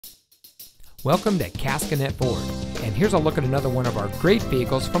Welcome to Caskinette Ford, and here's a look at another one of our great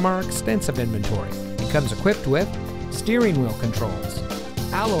vehicles from our extensive inventory. It comes equipped with steering wheel controls,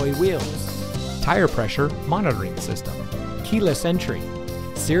 alloy wheels, tire pressure monitoring system, keyless entry,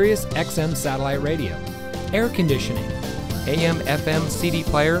 Sirius XM satellite radio, air conditioning, AM/FM CD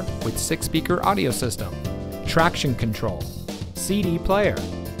player with 6-speaker audio system, traction control, CD player,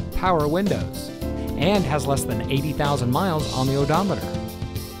 power windows, and has less than 80,000 miles on the odometer.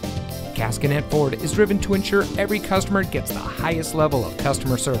 Caskinette Ford is driven to ensure every customer gets the highest level of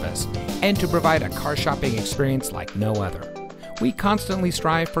customer service and to provide a car shopping experience like no other. We constantly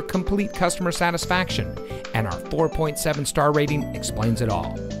strive for complete customer satisfaction, and our 4.7-star rating explains it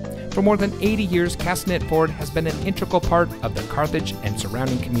all. For more than 80 years, Caskinette Ford has been an integral part of the Carthage and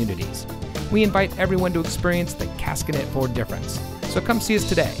surrounding communities. We invite everyone to experience the Caskinette Ford difference. So come see us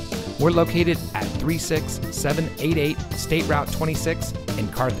today. We're located at 36788 State Route 26 in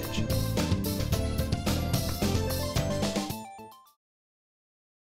Carthage.